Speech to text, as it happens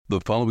The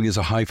following is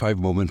a high-five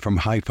moment from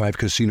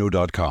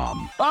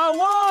highfivecasino.com. I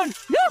won!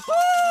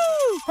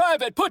 Yahoo!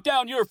 Private, put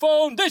down your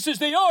phone. This is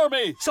the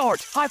Army.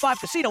 Sarge, High Five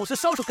Casino is a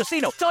social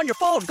casino. It's on your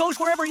phone. Goes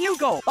wherever you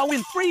go. I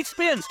win free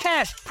spins,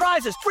 cash,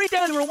 prizes, free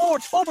daily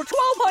rewards, over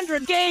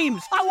 1,200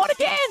 games. I won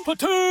again.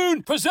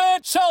 Platoon,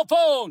 present cell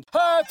phone.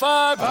 High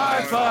Five.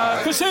 High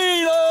Five.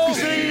 Casino.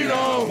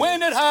 Casino.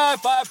 Win at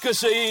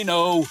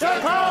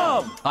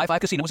highfivecasino.com. High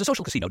Five Casino is a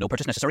social casino. No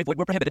purchase necessary. Void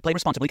where prohibited. Play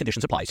responsibly.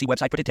 Conditions apply. See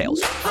website for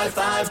details. High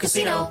Five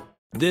Casino.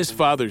 This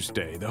Father's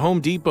Day, the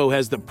Home Depot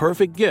has the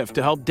perfect gift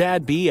to help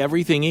Dad be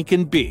everything he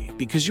can be,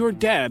 because your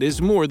dad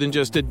is more than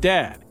just a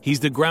dad. He's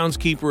the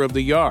groundskeeper of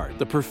the yard,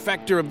 the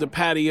perfecter of the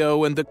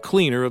patio, and the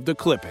cleaner of the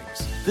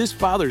clippings. This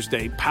Father's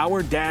Day,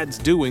 power Dad's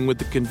doing with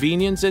the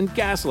convenience and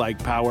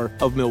gas-like power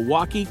of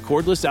Milwaukee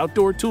cordless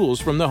outdoor tools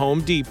from the Home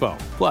Depot.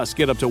 Plus,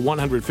 get up to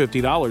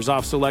 $150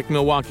 off select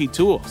Milwaukee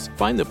tools.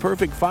 Find the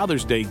perfect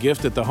Father's Day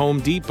gift at the Home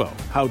Depot.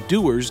 How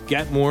doers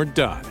get more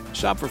done.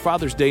 Shop for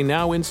Father's Day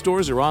now in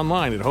stores or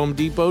online at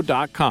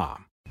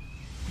homedepot.com.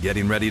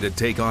 Getting ready to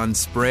take on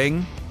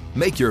spring?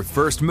 Make your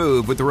first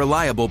move with the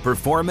reliable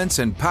performance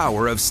and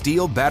power of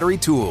Steel battery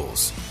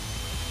tools.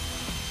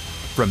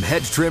 From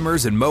hedge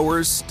trimmers and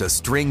mowers to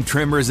string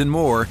trimmers and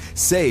more,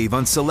 save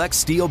on select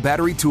Steel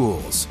battery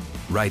tools.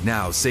 Right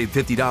now, save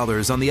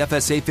 $50 on the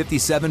FSA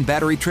 57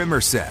 battery trimmer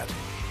set.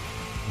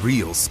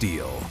 Real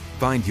Steel.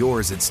 Find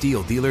yours at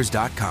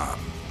steeldealers.com.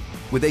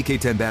 With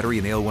AK-10 battery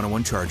and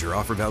AL101 charger,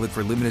 offer valid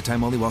for limited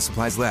time only while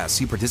supplies last.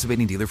 See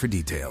participating dealer for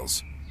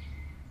details.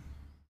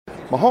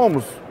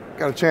 Mahomes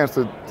got a chance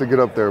to get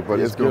up there, but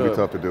it's going to be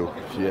tough to do.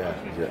 Yeah,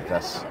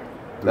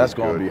 that's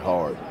going to be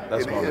hard.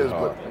 That's going to be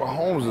hard. But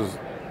Mahomes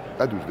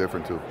that dude's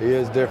different too. He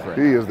is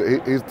different. He is.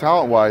 He's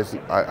talent-wise,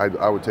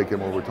 I would take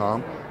him over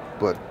Tom,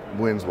 but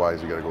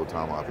wins-wise, you got to go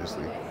Tom,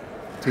 obviously.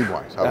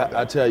 Team-wise, how about that?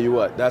 I tell you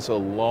what, that's a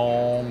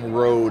long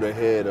road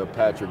ahead of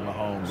Patrick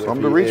Mahomes.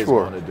 Something to reach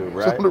for. Do,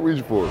 right? Something to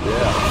reach for.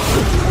 Yeah.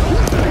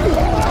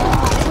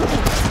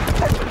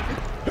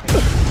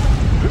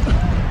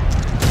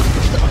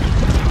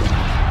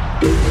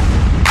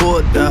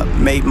 Pulled up,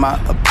 made my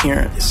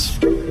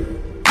appearance.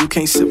 You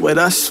can't sit with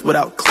us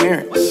without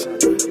clearance.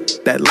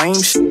 That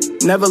lame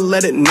shit, never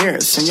let it near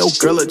us. And your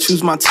girl will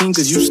choose my team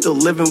cause you still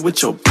living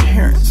with your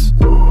parents.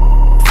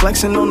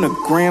 Flexing on the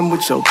gram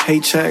with your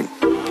paycheck.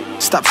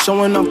 Stop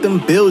showing off them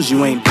bills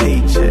you ain't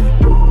paid yet.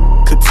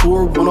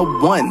 Couture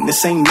 101,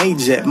 this ain't made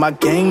yet. My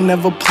gang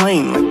never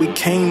plain like we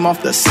came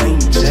off the same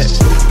jet.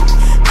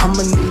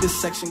 I'ma need a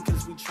section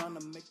cause we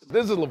tryna make the...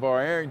 This is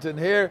LeVar Arrington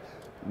here.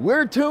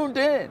 We're tuned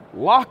in,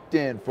 locked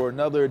in for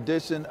another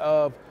edition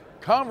of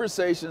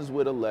Conversations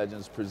with a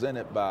Legends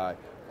presented by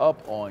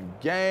Up on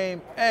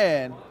Game.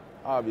 And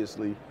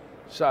obviously,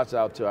 shouts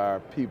out to our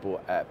people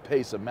at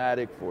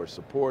Pace-O-Matic for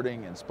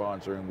supporting and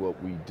sponsoring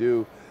what we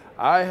do.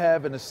 I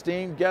have an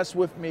esteemed guest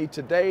with me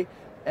today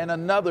and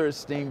another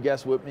esteemed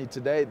guest with me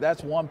today.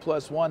 That's 1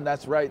 + 1.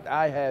 That's right.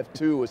 I have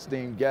two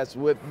esteemed guests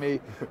with me.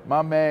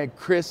 My man,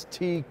 Chris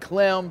T.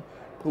 Clem,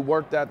 who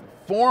worked at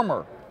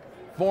former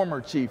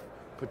chief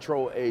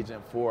patrol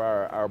agent for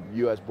our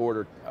U.S.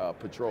 Border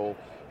Patrol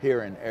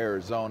here in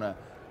Arizona.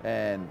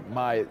 And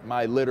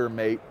my litter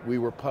mate, we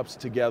were pups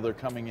together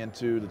coming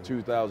into the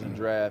 2000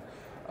 draft.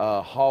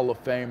 Hall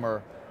of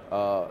Famer,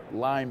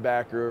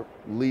 linebacker,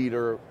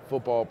 leader,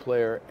 football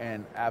player,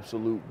 and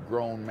absolute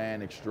grown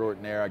man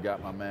extraordinaire. I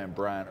got my man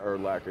Brian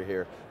Urlacher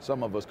here.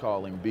 Some of us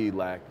call him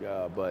B-Lack,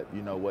 but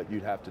you know what?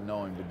 You'd have to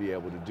know him to be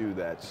able to do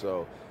that,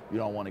 so you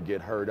don't want to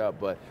get hurt up.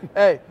 But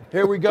hey,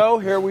 here we go.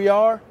 Here we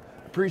are.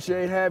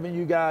 Appreciate having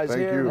you guys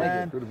here,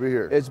 man. Good to be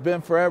here. It's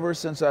been forever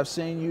since I've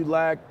seen you,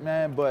 Lack,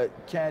 man, but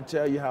can't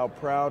tell you how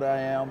proud I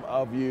am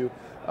of you.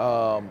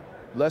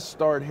 Let's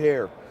start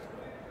here.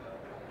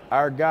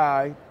 Our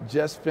guy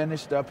just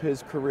finished up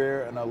his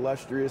career, an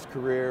illustrious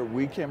career.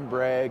 We can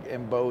brag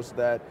and boast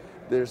that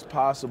there's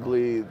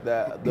possibly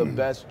the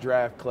best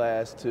draft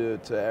class to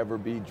ever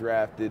be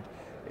drafted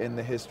in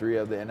the history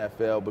of the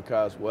NFL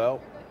because,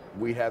 well,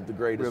 we have the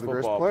greatest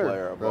football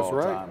player of all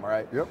time,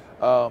 right? Yep.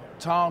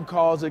 Tom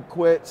calls it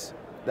quits.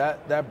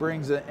 That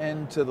brings an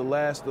end to the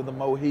last of the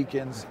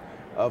Mohicans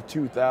of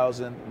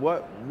 2000.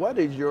 What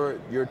is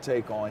your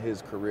take on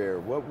his career?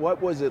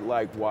 What was it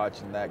like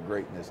watching that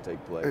greatness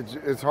take place?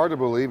 It's hard to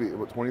believe.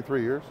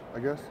 23 years, I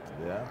guess.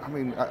 Yeah. I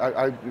mean,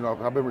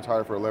 I've been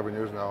retired for 11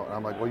 years now, and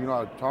I'm like,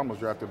 well, Tom was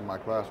drafted in my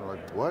class. And I'm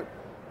like, what?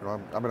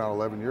 I've been out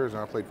 11 years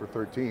and I played for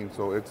 13.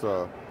 So it's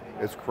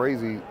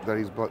crazy that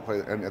he's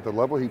played, and at the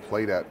level he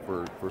played at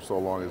for so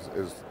long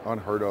is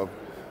unheard of.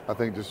 I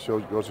think just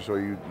goes to show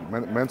you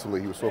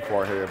mentally he was so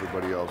far ahead of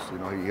everybody else.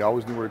 He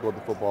always knew where to go with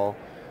the football.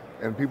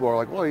 And people are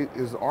like, well,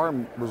 his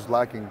arm was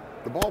lacking.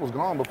 The ball was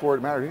gone before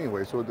it mattered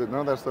anyway, so none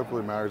of that stuff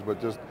really matters.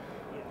 But just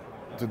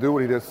to do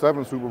what he did,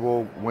 7 Super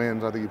Bowl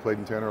wins. I think he played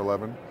in 10 or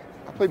 11.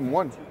 I played in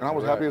 1, and I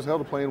was happy as hell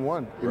to play in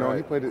 1.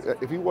 He played it.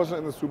 If he wasn't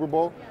in the Super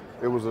Bowl,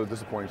 it was a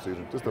disappointing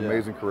season. Just an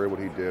amazing career what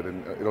he did,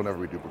 and it'll never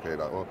be duplicated.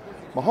 Well,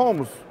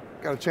 Mahomes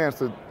got a chance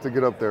to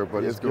get up there,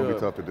 but it's going to be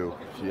tough to do.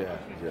 Yeah,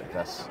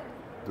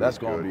 that's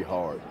going to be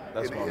hard.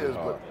 That's going to be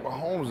hard. But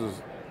Mahomes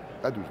is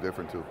that dude's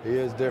different too. He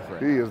is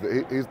different. He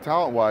is. He's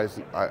talent-wise,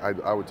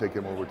 I would take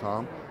him over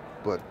Tom,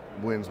 but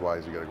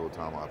wins-wise, you got to go with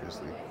Tom,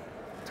 obviously.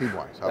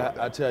 Team-wise.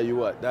 I tell you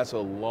what, that's a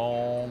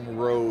long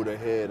road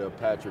ahead of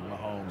Patrick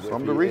Mahomes.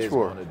 Something to reach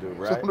for.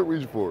 Something to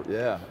reach for.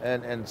 Yeah,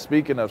 and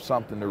speaking of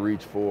something to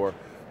reach for,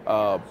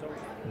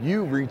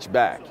 you reach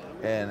back,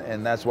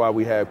 and that's why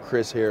we have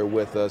Chris here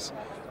with us.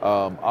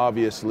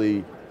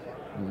 Obviously,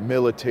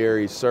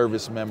 military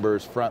service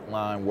members,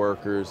 frontline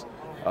workers,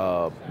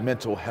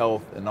 mental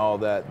health and all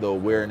that, the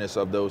awareness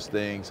of those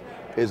things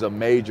is a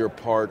major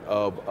part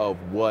of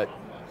what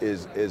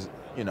is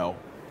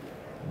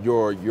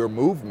your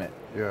movement.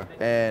 Yeah.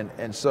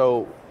 And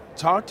so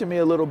talk to me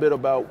a little bit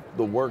about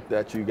the work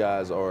that you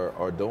guys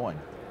are doing.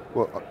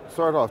 Well,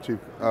 start off, Chief.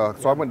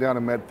 So I went down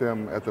and met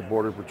them at the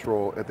Border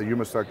Patrol at the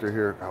Yuma sector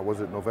here.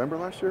 Was it November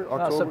last year?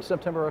 October?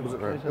 September. Was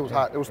it was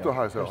hot. It was still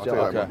hot as hell. I'll tell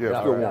you that. okay. Yeah, it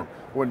was still right. warm.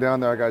 Went down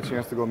there. I got a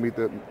chance to go meet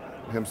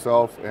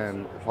himself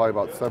and probably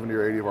about 70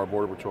 or 80 of our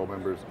Border Patrol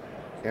members.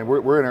 And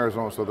we're in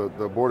Arizona, so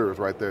the border is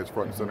right there. It's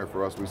front and center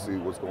for us. We see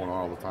what's going on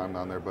all the time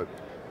down there. But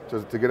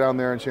to get down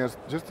there and chance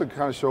just to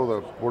kind of show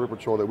the Border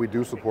Patrol that we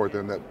do support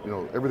them, that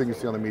everything you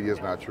see on the media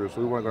is not true. So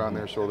we want to go down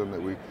there and show them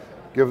that we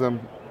give them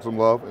some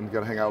love and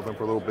get to hang out with them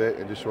for a little bit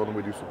and just show them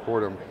we do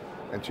support them.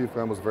 And Chief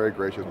Glenn was very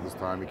gracious at this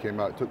time. He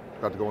came out,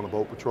 got to go on the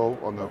boat patrol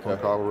on the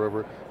Colorado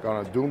River, got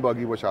on a dune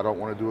buggy, which I don't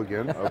want to do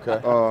again. Okay.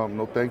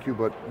 No, thank you,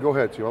 but go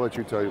ahead, Chief. I'll let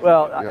you tell you.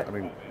 Well,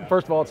 yeah,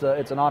 first of all,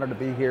 it's an honor to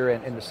be here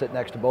and to sit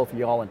next to both of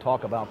y'all and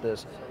talk about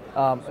this.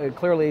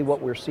 Clearly, what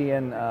we're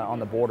seeing on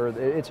the border,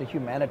 it's a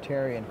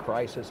humanitarian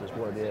crisis is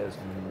what it is.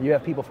 You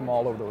have people from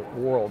all over the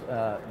world.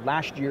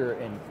 Last year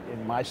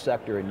in my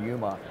sector in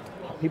Yuma,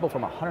 people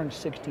from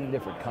 116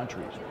 different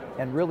countries.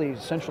 And really,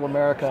 Central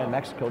America and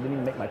Mexico didn't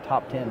even make my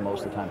top 10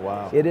 most of the time.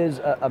 Wow. It is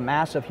a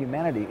mass of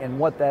humanity. And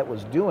what that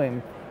was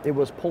doing, it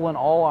was pulling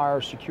all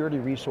our security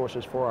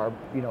resources for our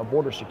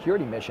border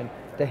security mission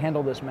to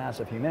handle this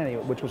massive humanity,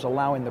 which was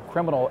allowing the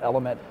criminal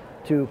element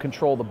to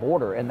control the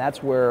border. And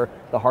that's where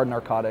the hard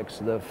narcotics,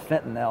 the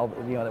fentanyl,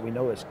 that we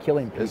know is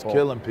killing people. It's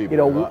killing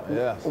people.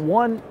 Yes.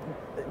 One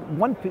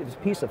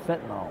piece of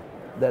fentanyl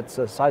that's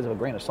the size of a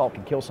grain of salt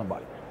can kill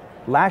somebody.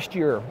 Last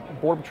year,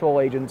 Border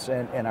Patrol agents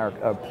and our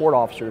port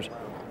officers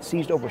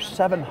seized over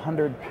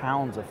 700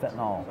 pounds of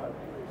fentanyl.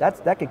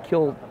 That could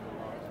kill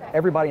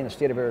everybody in the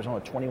state of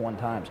Arizona 21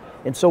 times.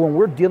 And so when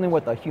we're dealing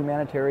with a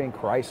humanitarian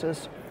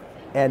crisis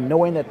and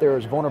knowing that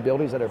there's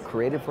vulnerabilities that are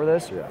created for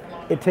this,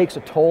 it takes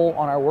a toll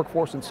on our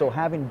workforce. And so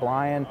having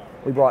Brian,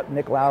 we brought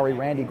Nick Lowry,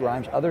 Randy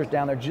Grimes, others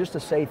down there just to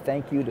say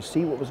thank you, to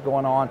see what was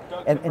going on,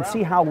 and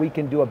see how we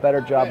can do a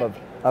better job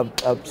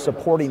of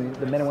supporting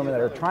the men and women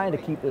that are trying to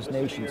keep this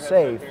nation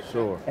safe.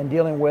 Sure. And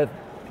dealing with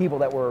people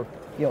that were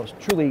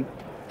truly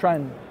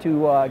trying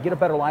to get a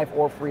better life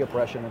or free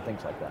oppression and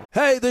things like that.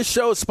 Hey, this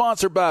show is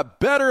sponsored by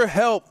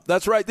BetterHelp.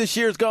 That's right, this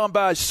year's gone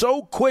by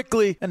so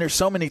quickly, and there's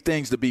so many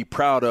things to be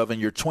proud of in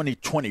your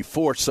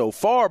 2024 so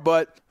far,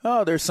 but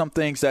there's some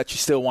things that you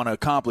still want to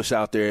accomplish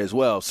out there as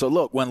well. So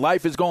look, when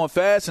life is going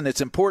fast and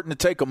it's important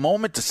to take a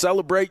moment to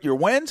celebrate your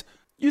wins,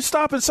 you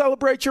stop and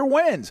celebrate your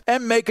wins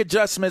and make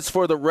adjustments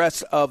for the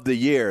rest of the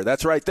year.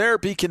 That's right.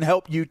 Therapy can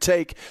help you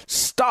take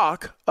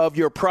stock of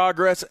your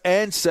progress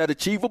and set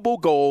achievable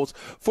goals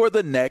for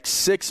the next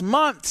 6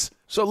 months.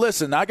 So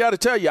listen, I got to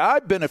tell you, I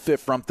benefit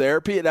from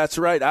therapy. That's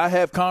right. I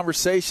have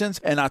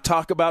conversations and I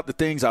talk about the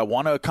things I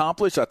want to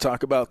accomplish. I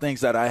talk about things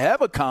that I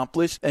have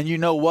accomplished. And you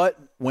know what?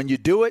 When you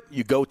do it,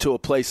 you go to a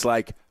place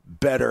like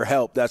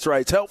BetterHelp. That's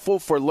right. It's helpful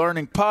for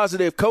learning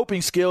positive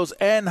coping skills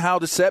and how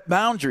to set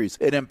boundaries.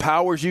 It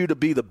empowers you to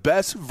be the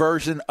best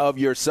version of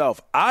yourself.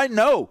 I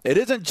know it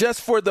isn't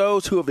just for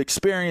those who have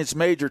experienced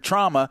major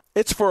trauma.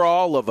 It's for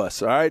all of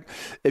us, all right?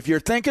 If you're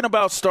thinking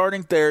about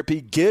starting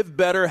therapy, give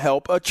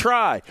BetterHelp a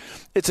try.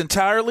 It's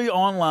entirely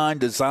online,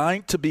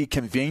 designed to be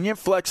convenient,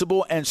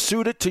 flexible, and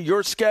suited to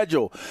your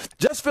schedule.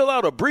 Just fill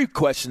out a brief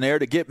questionnaire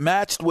to get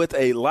matched with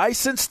a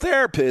licensed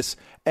therapist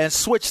and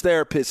switch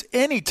therapists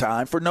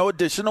anytime for no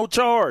additional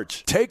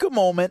charge. Take a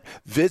moment,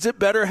 visit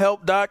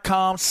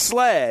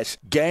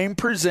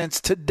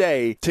BetterHelp.com/GamePresents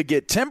today to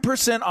get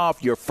 10%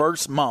 off your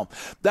first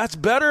month. That's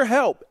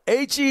BetterHelp,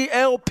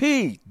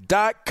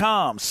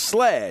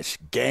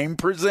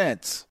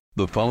 HELP.com/GamePresents.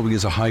 The following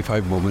is a high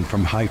five moment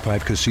from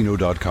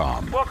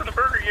highfivecasino.com. Welcome to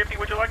Burger Yippee.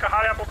 Would you like a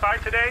hot apple pie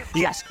today?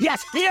 Yes, yeah,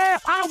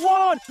 I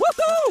won!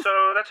 Woohoo!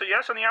 So that's a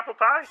yes on the apple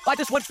pie? I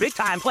just went big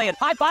time playing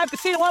High Five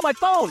Casino on my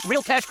phone.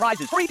 Real cash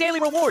prizes, free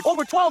daily rewards,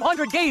 over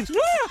 1,200 games. Yeah.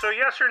 So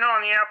yes or no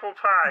on the apple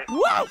pie?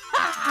 Whoa!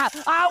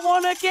 I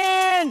won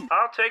again!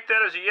 I'll take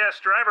that as a yes.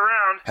 Drive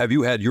around. Have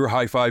you had your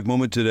high five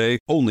moment today?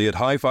 Only at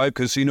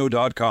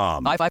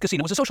highfivecasino.com. High Five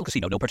Casino is a social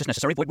casino. No purchase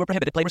necessary. Void where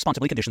prohibited. Play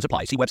responsibly. Conditions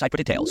apply. See website for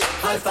details.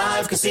 High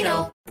Five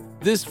Casino.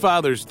 This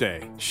Father's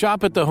Day,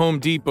 shop at the Home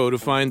Depot to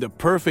find the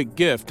perfect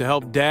gift to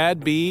help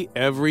Dad be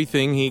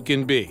everything he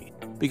can be.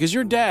 Because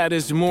your dad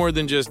is more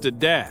than just a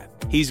dad.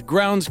 He's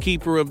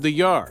groundskeeper of the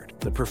yard,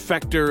 the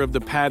perfecter of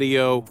the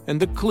patio, and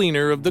the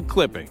cleaner of the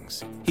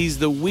clippings. He's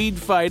the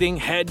weed-fighting,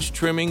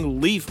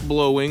 hedge-trimming,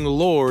 leaf-blowing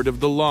lord of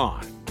the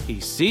lawn. He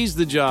sees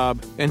the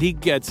job and he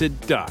gets it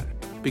done.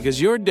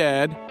 Because your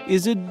dad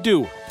is a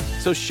doer.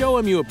 So show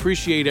him you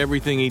appreciate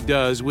everything he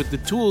does with the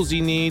tools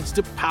he needs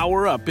to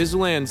power up his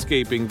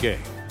landscaping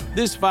game.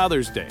 This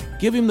Father's Day,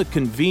 give him the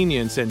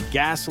convenience and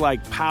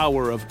gas-like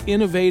power of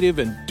innovative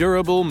and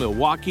durable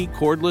Milwaukee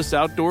cordless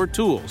outdoor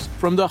tools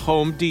from the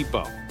Home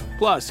Depot.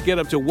 Plus, get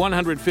up to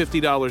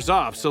 $150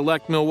 off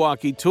select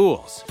Milwaukee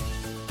tools.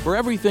 For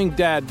everything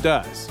Dad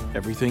does,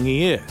 everything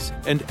he is,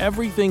 and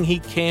everything he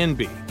can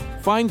be,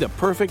 find the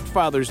perfect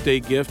Father's Day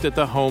gift at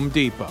the Home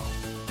Depot.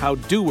 How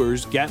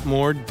doers get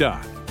more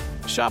done.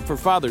 Shop for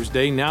Father's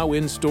Day now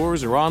in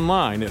stores or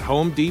online at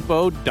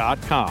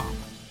homedepot.com.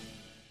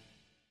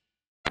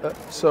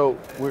 So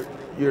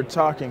we're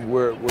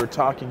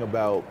talking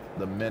about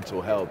the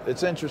mental health.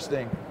 It's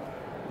interesting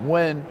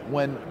when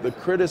the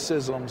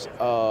criticisms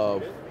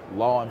of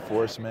law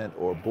enforcement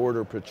or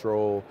border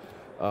patrol,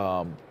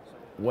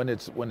 when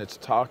it's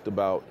talked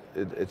about,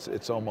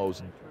 it's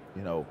almost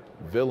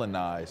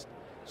villainized,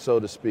 so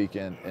to speak,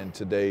 in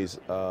today's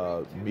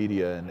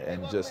media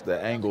and just the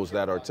angles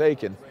that are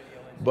taken.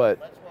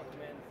 But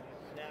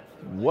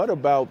what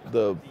about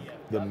the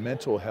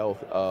mental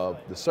health of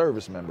the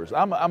service members?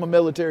 I'm a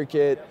military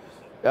kid.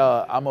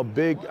 I'm a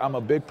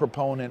big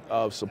proponent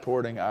of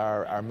supporting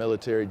our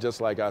military,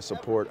 just like I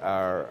support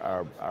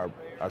our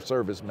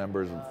service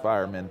members,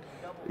 firemen,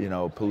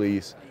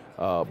 police,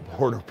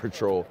 border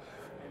patrol.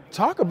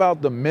 Talk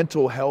about the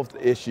mental health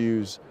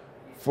issues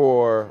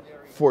for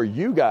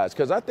you guys,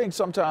 because I think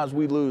sometimes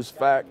we lose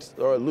facts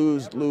or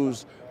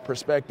lose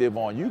perspective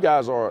on you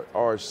guys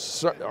are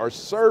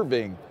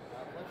serving,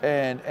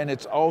 and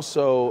it's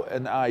also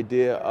an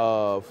idea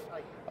of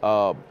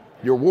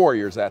your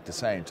warriors at the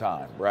same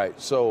time, right?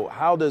 So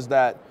how does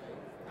that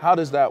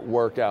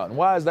work out, and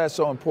why is that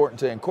so important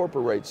to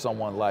incorporate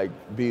someone like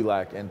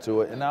BLAC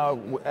into it? And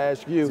I'll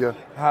ask you,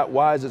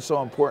 why is it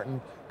so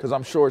important? Because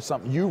I'm sure it's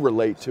something you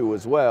relate to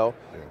as well.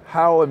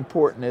 How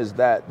important is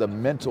that, the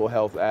mental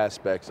health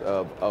aspects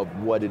of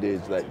what it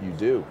is that you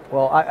do?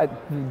 Well,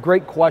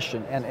 great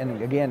question,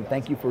 and again,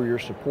 thank you for your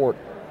support.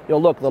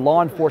 Look, the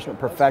law enforcement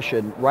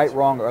profession, right,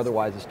 wrong, or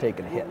otherwise, is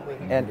taking a hit.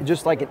 And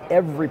just like in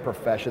every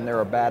profession, there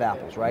are bad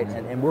apples, right?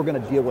 And we're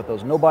going to deal with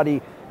those.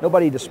 Nobody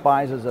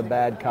despises a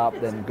bad cop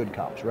than good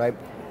cops, right?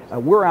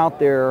 We're out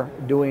there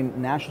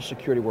doing national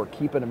security work,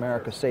 keeping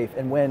America safe.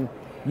 And when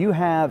you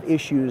have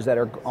issues that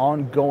are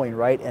ongoing,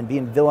 right, and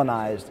being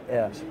villainized,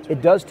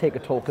 it does take a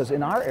toll, because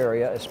in our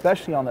area,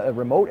 especially on the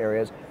remote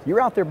areas, you're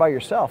out there by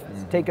yourself,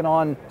 taking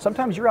on,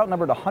 sometimes you're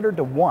outnumbered 100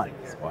 to 1,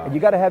 and you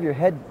got to have your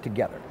head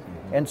together.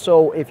 And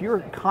so if you're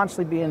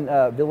constantly being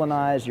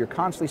villainized, you're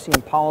constantly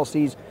seeing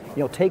policies,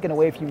 taken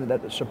away from you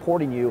that are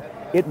supporting you,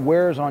 it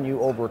wears on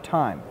you over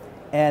time.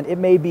 And it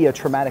may be a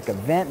traumatic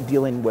event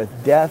dealing with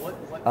death,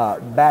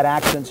 bad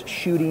accidents,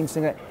 shootings,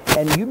 things like that.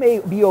 And you may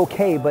be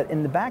okay, but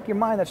in the back of your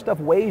mind, that stuff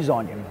weighs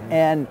on you.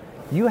 And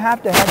you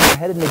have to have your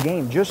head in the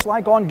game. Just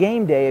like on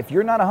game day, if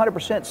you're not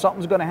 100%,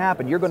 something's going to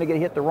happen. You're going to get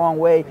hit the wrong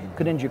way,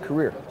 could end your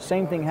career.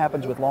 Same thing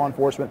happens with law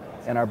enforcement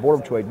and our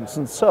Border Patrol agents.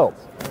 And so,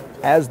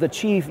 as the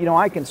chief,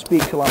 I can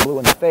speak till I'm blue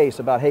in the face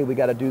about, hey, we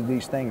got to do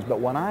these things. But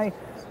when I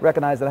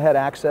recognized that I had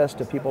access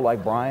to people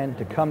like Brian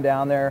to come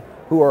down there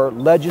who are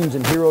legends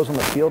and heroes on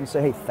the field and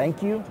say, hey,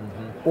 thank you,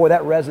 boy,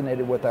 that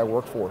resonated with our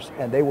workforce.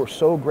 And they were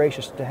so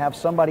gracious to have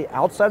somebody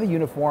outside the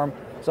uniform,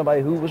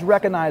 somebody who was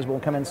recognizable,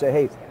 come in and say,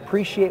 hey,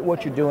 appreciate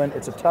what you're doing.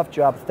 It's a tough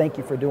job. Thank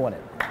you for doing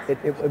it.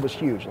 It was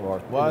huge, Laura.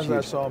 Why is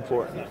that so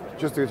important?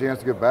 Just to get a chance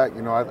to get back.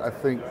 I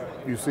think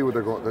you see what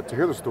they're going, to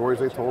hear the stories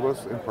they told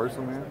us in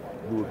person, man,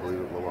 who would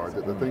believe it, Lamar?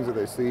 The things that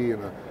they see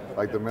and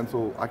the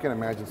mental, I can't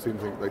imagine seeing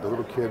things like the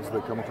little kids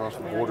that come across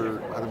the border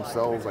by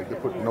themselves, like they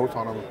put notes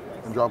on them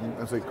and drop them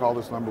and say, call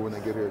this number when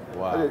they get here.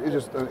 Wow. It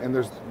just, and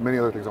there's many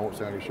other things I won't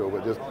say on your show,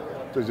 but just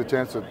there's a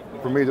chance to,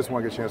 for me, just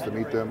want to get a chance to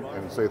meet them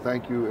and say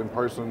thank you in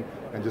person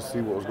and just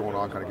see what was going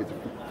on, kind of get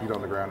your feet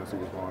on the ground and see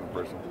what's going on in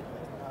person.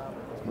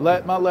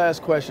 My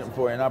last question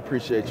for you, and I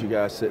appreciate you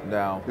guys sitting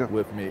down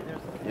with me.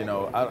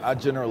 I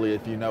generally,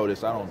 if you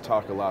notice, I don't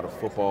talk a lot of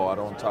football. I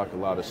don't talk a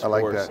lot of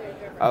sports.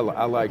 I like that.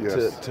 I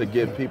like to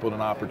give people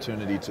an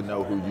opportunity to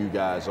know who you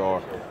guys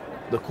are.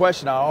 The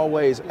question I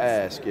always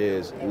ask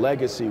is,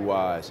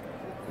 legacy-wise,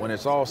 when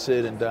it's all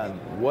said and done,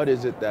 what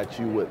is it that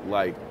you would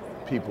like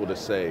people to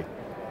say,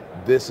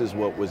 this is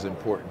what was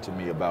important to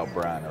me about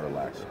Brian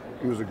Urlacher?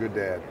 He was a good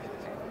dad.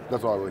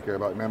 That's all I really care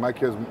about. Man, my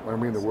kids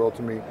mean the world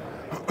to me.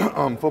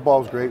 Football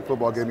was great.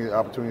 Football gave me the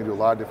opportunity to do a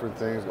lot of different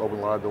things, opened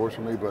a lot of doors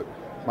for me, but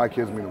my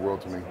kids mean the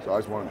world to me. So I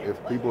just want,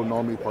 if people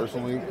know me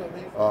personally,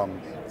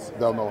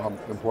 they'll know how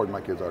important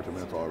my kids are to me.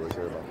 That's all I really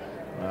care about.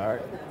 All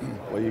right.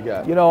 What you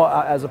got?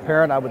 As a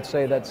parent, I would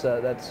say that's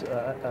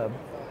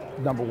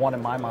number one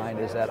in my mind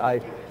is that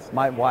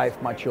my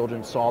wife, my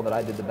children saw that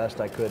I did the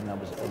best I could, and I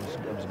was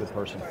a good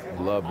person.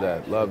 Love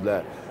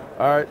that.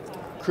 All right,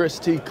 Chris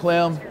T.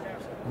 Clem,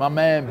 my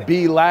man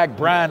BLAC,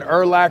 Brian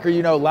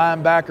Urlacher,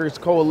 Linebackers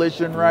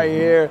Coalition right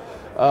here.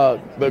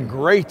 The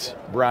great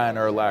Brian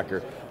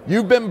Urlacher.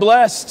 You've been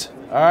blessed,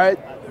 all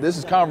right? This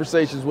is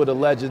Conversations with a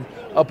Legend.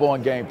 Up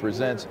On Game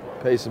presents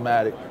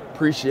Pace-O-Matic.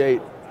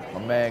 appreciate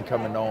my man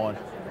coming on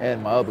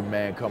and my other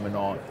man coming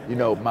on. You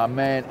know, my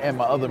man and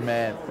my other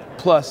man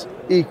plus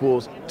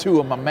equals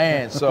two of my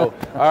mans. So,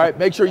 all right,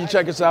 make sure you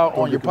check us out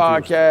on your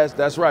podcast.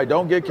 That's right,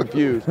 don't get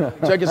confused.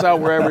 Check us out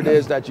wherever it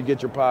is that you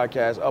get your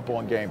podcast. Up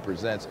On Game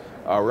presents.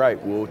 All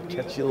right, we'll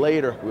catch you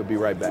later. We'll be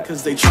right back.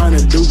 Cause they trying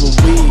to do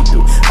what we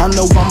do. I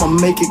know I'ma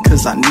make it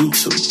cause I need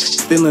to.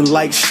 Feeling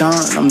like Sean,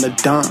 I'm the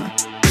Don.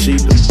 She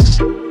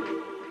do.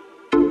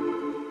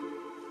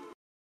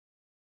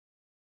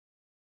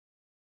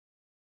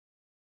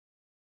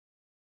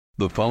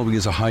 The following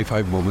is a high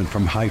five moment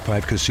from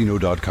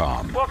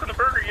highfivecasino.com. Welcome to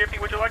Burger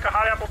Yippee. Would you like a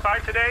hot apple pie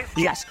today?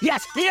 Yes,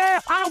 yeah,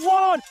 I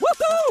won!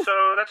 Woohoo!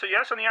 So that's a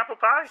yes on the apple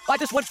pie? I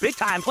just went big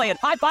time playing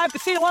High Five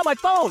Casino on my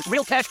phone.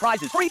 Real cash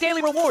prizes, free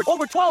daily rewards,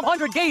 over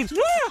 1,200 games. Yeah!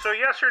 So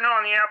yes or no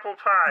on the apple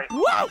pie?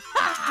 Whoa!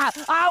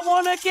 I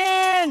won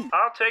again!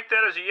 I'll take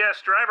that as a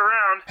yes. Drive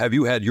around. Have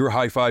you had your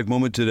high five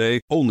moment today?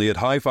 Only at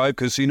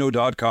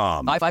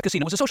highfivecasino.com. High Five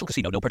Casino is a social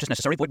casino. No purchase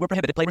necessary. Void where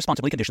prohibited. Play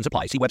responsibly. Conditions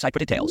apply. See website for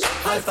details.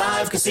 High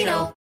Five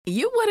Casino.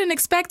 You wouldn't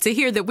expect to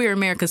hear that we're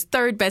America's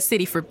third best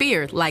city for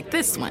beer like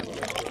this one.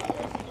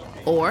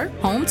 Or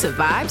home to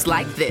vibes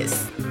like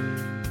this.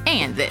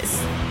 And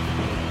this.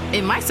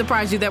 It might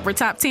surprise you that we're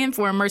top 10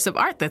 for immersive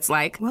art that's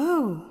like,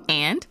 whoa.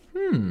 And,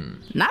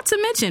 not to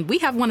mention, we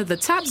have one of the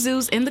top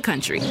zoos in the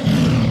country.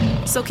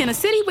 So can a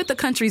city with the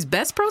country's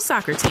best pro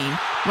soccer team,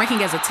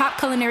 ranking as a top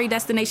culinary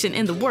destination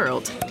in the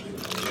world,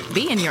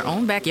 be in your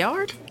own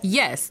backyard?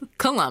 Yes,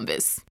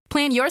 Columbus.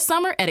 Plan your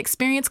summer at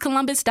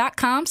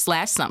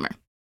experiencecolumbus.com/summer.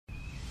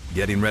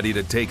 Getting ready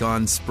to take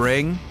on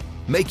spring?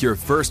 Make your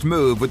first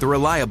move with the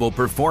reliable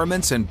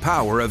performance and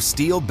power of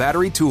Steel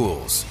battery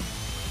tools.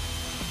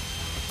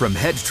 From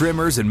hedge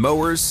trimmers and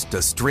mowers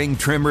to string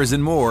trimmers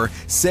and more,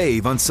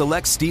 save on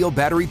select Steel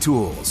battery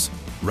tools.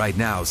 Right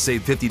now,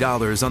 save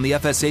 $50 on the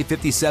FSA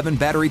 57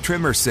 battery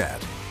trimmer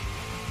set.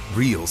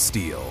 Real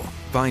Steel.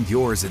 Find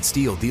yours at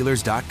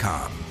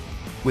steeldealers.com.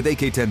 With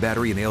AK-10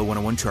 battery and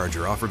AL101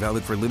 charger, offer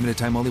valid for limited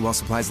time only while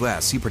supplies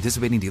last. See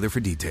participating dealer for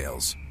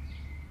details.